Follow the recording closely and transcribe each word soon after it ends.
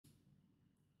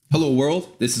Hello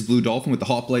world, this is Blue Dolphin with the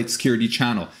Hoplite Security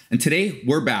channel, and today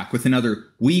we're back with another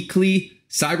weekly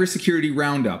cybersecurity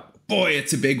roundup. Boy,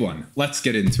 it's a big one. Let's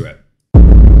get into it.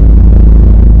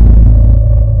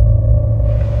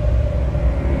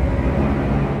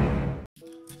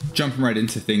 Jumping right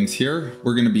into things here,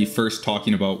 we're going to be first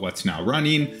talking about what's now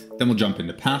running, then we'll jump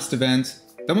into past events,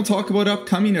 then we'll talk about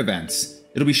upcoming events.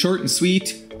 It'll be short and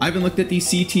sweet. I haven't looked at these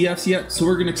CTFs yet, so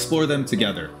we're going to explore them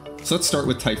together. So let's start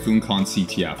with TyphoonCon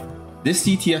CTF. This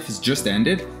CTF has just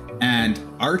ended, and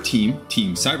our team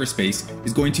Cyberspace,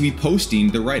 is going to be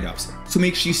posting the write-ups. So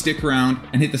make sure you stick around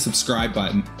and hit the subscribe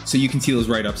button so you can see those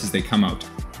write-ups as they come out.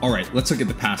 All right, let's look at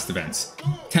the past events.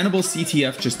 Tenable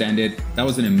CTF just ended. That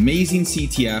was an amazing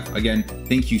CTF. Again,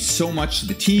 thank you so much to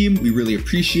the team. We really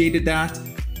appreciated that.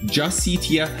 Just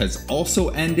CTF has also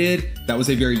ended. That was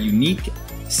a very unique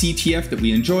CTF that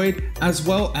we enjoyed, as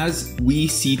well as We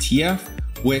CTF,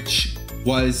 which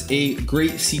was a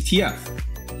great CTF.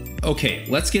 Okay,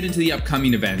 let's get into the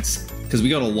upcoming events because we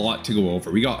got a lot to go over.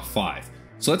 We got 5.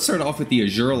 So let's start off with the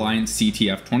Azure Alliance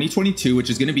CTF 2022, which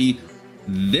is going to be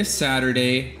this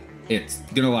Saturday. It's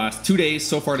going to last 2 days.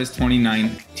 So far, it is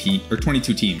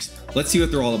 22 teams. Let's see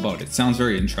what they're all about. It sounds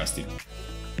very interesting.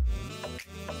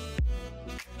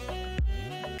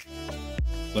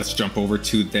 Let's jump over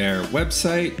to their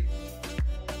website.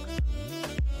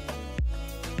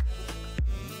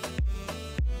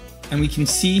 And we can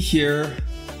see here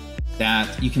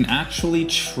that you can actually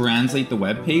translate the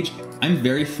web page. I'm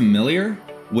very familiar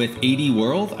with AD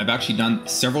World. I've actually done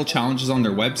several challenges on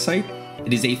their website.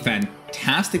 It is a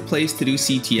fantastic place to do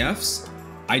CTFs.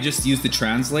 I just use the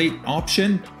translate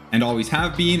option and always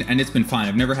have been, and it's been fine.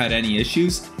 I've never had any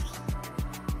issues.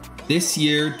 This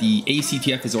year, the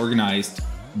ACTF is organized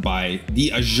by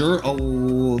the Azure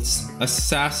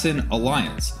Assassin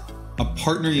Alliance, a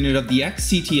partner unit of the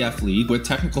XCTF League with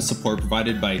technical support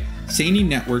provided by Sany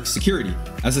Network Security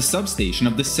as a substation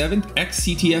of the 7th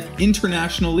XCTF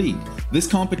International League. This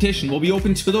competition will be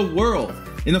open to the world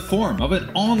in the form of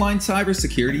an online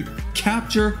cybersecurity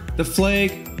capture the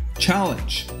flag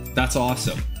challenge. That's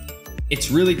awesome.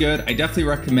 It's really good. I definitely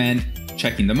recommend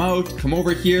checking them out. Come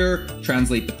over here,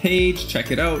 translate the page, check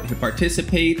it out, hit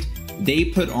participate. They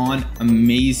put on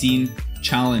amazing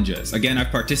challenges. Again,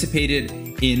 I've participated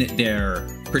in their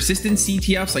persistent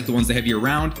CTFs, like the ones they have year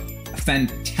round.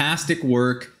 Fantastic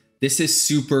work. This is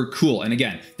super cool. And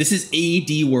again, this is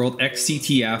AD World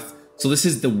XCTF. So this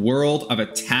is the world of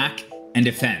attack and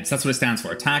defense. That's what it stands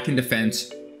for, attack and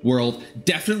defense world.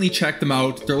 Definitely check them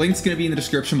out. Their link's gonna be in the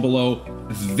description below.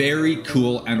 Very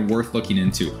cool and worth looking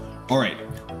into. All right.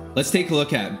 Let's take a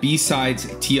look at BSides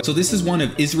TF. So this is one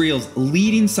of Israel's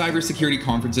leading cybersecurity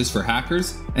conferences for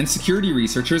hackers and security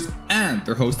researchers, and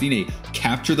they're hosting a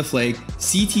Capture the Flag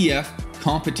CTF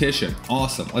competition.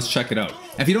 Awesome, let's check it out.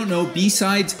 If you don't know,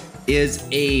 BSides is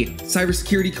a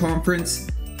cybersecurity conference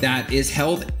that is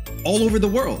held all over the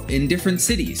world in different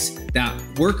cities that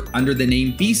work under the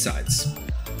name BSides.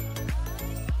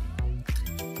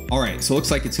 All right, so it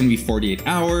looks like it's gonna be 48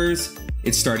 hours.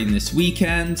 It's starting this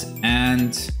weekend,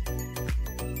 and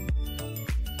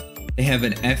they have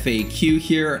an FAQ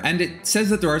here, and it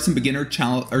says that there are some beginner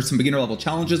level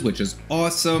challenges, which is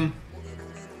awesome.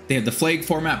 They have the flag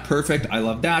format, perfect. I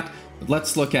love that. But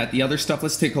let's look at the other stuff.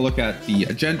 Let's take a look at the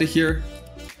agenda here.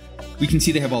 We can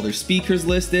see they have all their speakers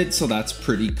listed, so that's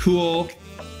pretty cool.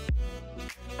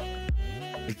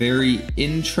 Very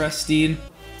interesting.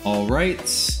 All right,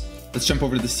 let's jump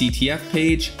over to the CTF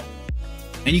page.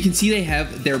 And you can see they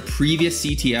have their previous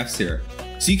CTFs here.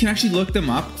 So you can actually look them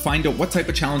up, find out what type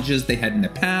of challenges they had in the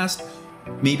past,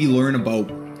 maybe learn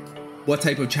about what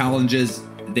type of challenges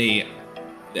they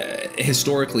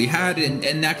historically had,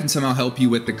 and that can somehow help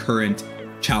you with the current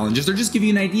challenges, or just give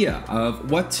you an idea of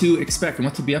what to expect and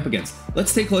what to be up against.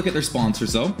 Let's take a look at their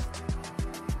sponsors though.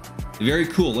 Very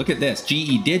cool, look at this.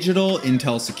 GE Digital,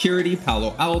 Intel Security,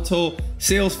 Palo Alto,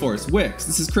 Salesforce, Wix,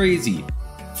 this is crazy.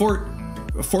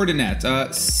 Fortinet,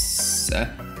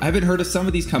 I haven't heard of some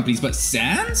of these companies, but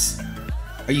SANS?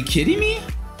 Are you kidding me?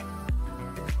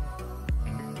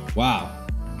 Wow,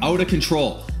 out of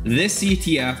control. This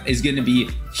CTF is gonna be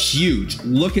huge.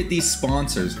 Look at these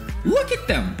sponsors. Look at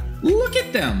them, look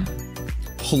at them.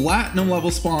 Platinum level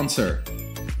sponsor.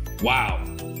 Wow,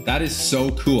 that is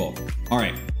so cool. All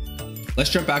right,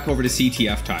 let's jump back over to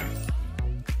CTFtime.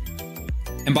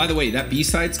 And by the way, that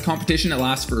BSides competition, it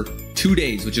lasts for 2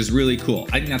 days, which is really cool.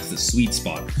 I think that's the sweet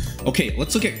spot. Okay,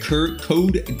 let's look at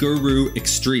Code Guru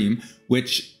Extreme,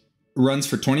 which runs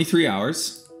for 23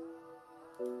 hours.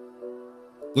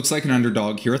 Looks like an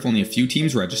underdog here with only a few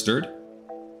teams registered.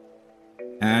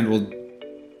 And we'll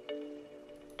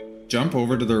jump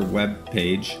over to their web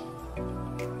page,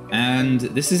 and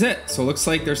this is it. So it looks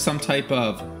like there's some type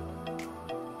of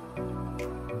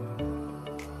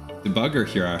debugger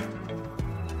here,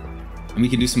 and we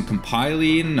can do some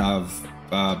compiling of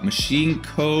machine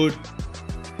code.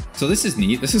 So this is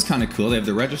neat. This is kind of cool. They have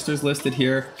the registers listed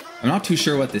here. I'm not too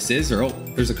sure what this is, or oh,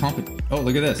 there's a oh,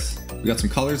 look at this. We got some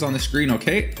colors on the screen.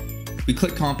 Okay, we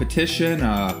click competition.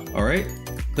 All right,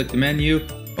 click the menu.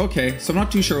 Okay, so I'm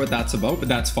not too sure what that's about, but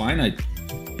that's fine. I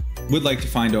would like to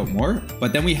find out more.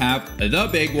 But then we have the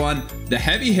big one, the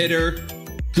heavy hitter,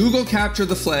 Google Capture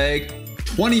the Flag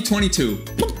 2022.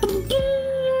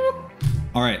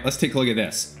 All right, let's take a look at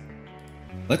this.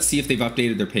 Let's see if they've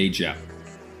updated their page yet.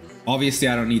 Obviously,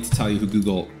 I don't need to tell you who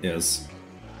Google is.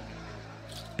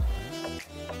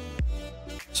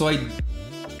 So I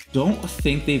don't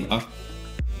think they've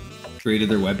upgraded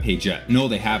their web page yet. No,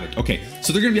 they haven't. Okay,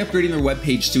 so they're going to be upgrading their web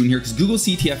page soon here, because Google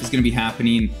CTF is going to be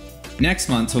happening next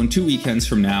month, so in 2 weekends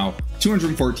from now.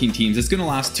 214 teams. It's going to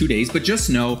last 2 days, but just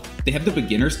know they have the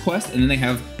beginner's quest, and then they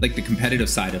have like the competitive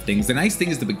side of things. The nice thing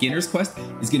is the beginner's quest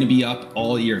is going to be up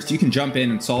all year, so you can jump in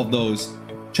and solve those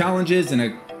challenges in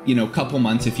a couple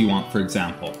months if you want, for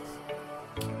example.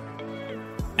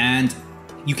 And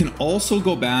you can also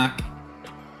go back.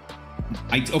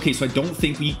 Okay, so I don't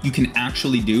think you can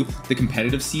actually do the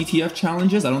competitive CTF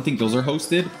challenges. I don't think those are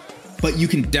hosted, but you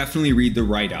can definitely read the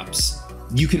write-ups.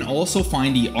 You can also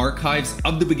find the archives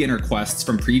of the beginner quests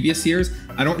from previous years.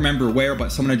 I don't remember where,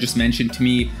 but someone had just mentioned to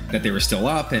me that they were still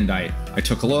up, and I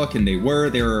took a look, and they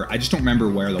were, I just don't remember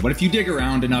where though. But if you dig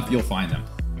around enough, you'll find them.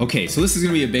 Okay, so this is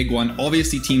gonna be a big one.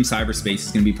 Obviously, Team Cyberspace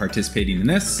is gonna be participating in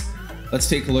this. Let's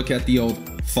take a look at the old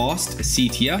FOSS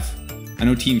CTF. I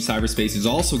know Team Cyberspace is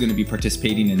also gonna be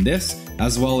participating in this,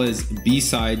 as well as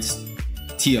BSides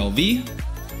TLV.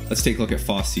 Let's take a look at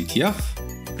FOSS CTF.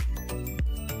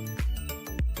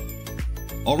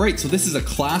 All right, so this is a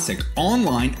classic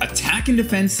online attack and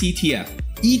defense CTF.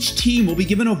 Each team will be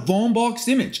given a Vonbox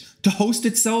image to host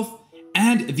itself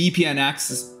and VPN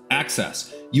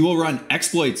access. You will run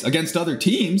exploits against other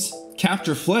teams,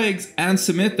 capture flags, and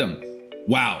submit them.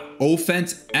 Wow,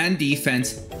 offense and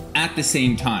defense at the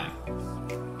same time.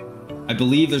 I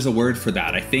believe there's a word for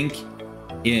that. I think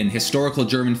in historical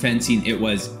German fencing, it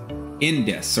was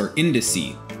Indis or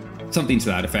Indice, something to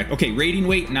that effect. Okay, rating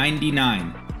weight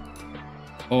 99.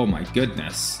 Oh my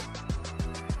goodness.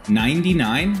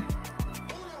 99?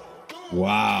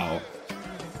 Wow.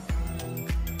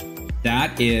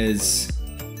 That is...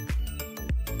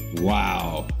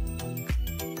 Wow.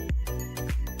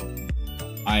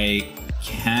 I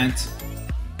can't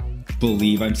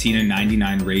believe I'm seeing a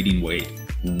 99 rating weight.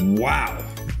 Wow.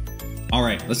 All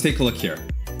right, let's take a look here.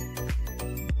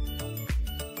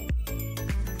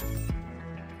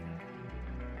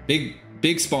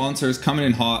 Big sponsors coming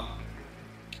in hot.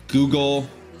 Google,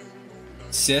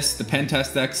 CIS, the pen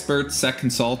test experts, SEC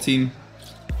Consulting.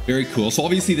 Very cool. So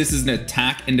obviously this is an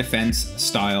attack and defense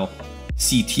style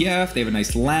CTF. They have a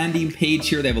nice landing page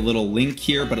here. They have a little link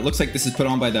here, but it looks like this is put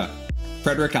on by the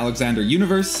Frederick Alexander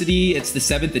University. It's the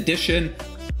 7th edition.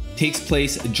 Takes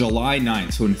place July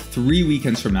 9th, so in 3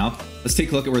 weekends from now. Let's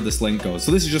take a look at where this link goes.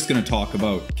 So this is just going to talk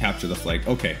about Capture the Flag.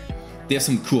 Okay, they have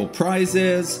some cool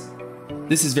prizes.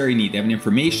 This is very neat. They have an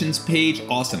informations page.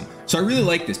 Awesome. So I really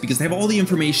like this because they have all the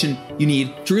information you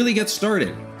need to really get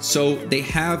started. So they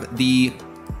have the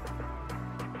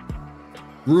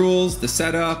rules, the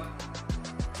setup,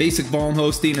 basic Vom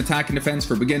hosting, attack and defense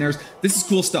for beginners. This is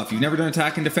cool stuff. If you've never done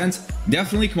attack and defense,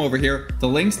 definitely come over here. The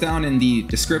link's down in the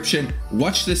description.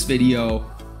 Watch this video.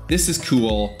 This is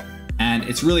cool. And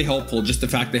it's really helpful, just the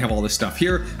fact they have all this stuff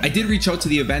here. I did reach out to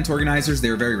the event organizers.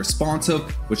 They were very responsive,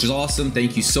 which is awesome.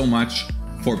 Thank you so much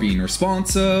for being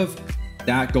responsive.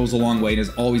 That goes a long way and is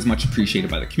always much appreciated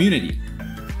by the community.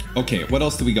 Okay, what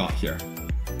else do we got here?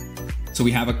 So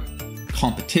we have a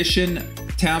competition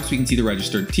tab so we can see the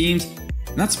registered teams.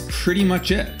 And that's pretty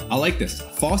much it. I like this.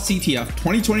 FOSS CTF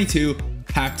 2022,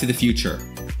 Hack to the Future.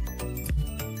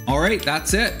 All right,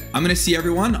 that's it. I'm gonna see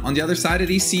everyone on the other side of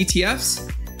these CTFs.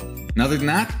 And other than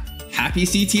that, happy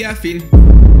CTFing.